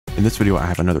In this video, I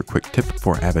have another quick tip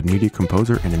for Avid Media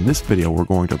Composer, and in this video, we're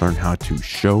going to learn how to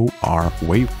show our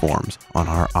waveforms on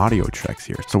our audio tracks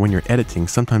here. So when you're editing,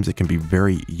 sometimes it can be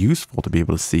very useful to be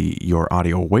able to see your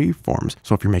audio waveforms.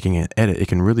 So if you're making an edit, it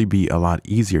can really be a lot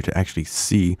easier to actually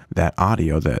see that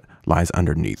audio that lies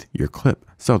underneath your clip.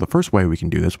 So the first way we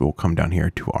can do this, we'll come down here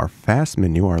to our fast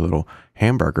menu, our little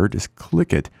hamburger, just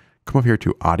click it, come up here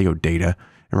to audio data,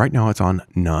 and right now it's on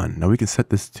none. Now we can set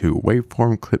this to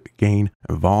waveform, clip gain,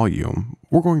 volume.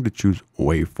 We're going to choose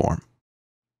waveform.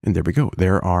 And there we go.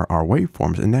 There are our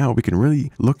waveforms. And now we can really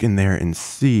look in there and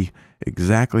see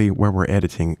exactly where we're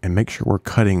editing and make sure we're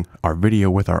cutting our video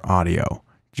with our audio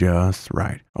just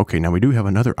right. Okay, now we do have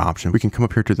another option. We can come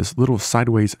up here to this little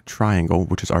sideways triangle,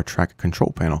 which is our track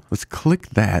control panel. Let's click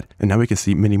that, and now we can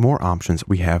see many more options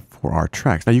we have for our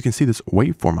tracks. Now you can see this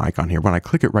waveform icon here. When I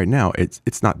click it right now,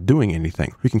 it's not doing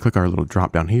anything. We can click our little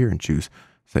drop down here and choose,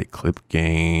 say, clip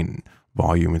gain,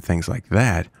 volume, and things like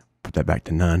that. Put that back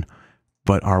to none.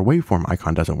 But our waveform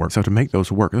icon doesn't work. So to make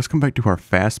those work, let's come back to our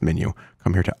fast menu,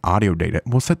 come here to audio data,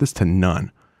 and we'll set this to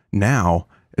none. Now,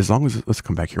 as long as, let's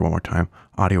come back here one more time,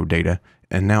 audio data.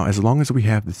 And now as long as we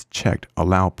have this checked,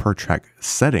 allow per track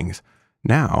settings,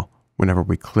 now, whenever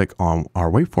we click on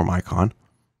our waveform icon,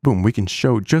 boom, we can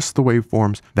show just the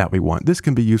waveforms that we want. This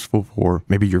can be useful for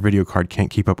maybe your video card can't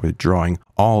keep up with drawing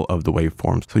all of the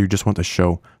waveforms. So you just want to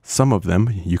show some of them.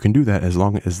 You can do that as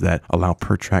long as that allow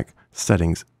per track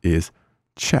settings is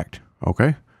checked.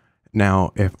 Okay.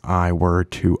 Now, if I were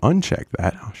to uncheck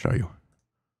that, I'll show you.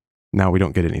 Now we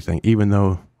don't get anything, even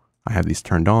though I have these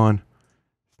turned on,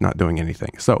 it's not doing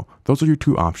anything. So those are your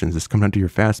two options. Just come down to your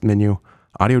fast menu,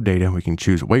 audio data. We can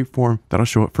choose waveform. That'll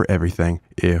show it for everything.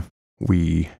 If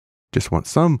we just want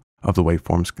some of the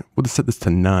waveforms, we'll just set this to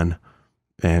none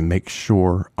and make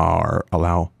sure our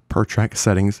allow per track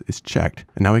settings is checked.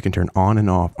 And now we can turn on and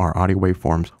off our audio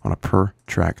waveforms on a per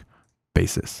track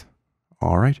basis.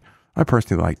 All right. I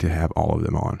personally like to have all of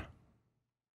them on.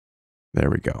 There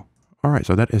we go. All right,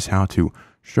 so that is how to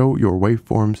show your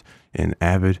waveforms in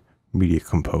Avid Media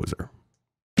Composer.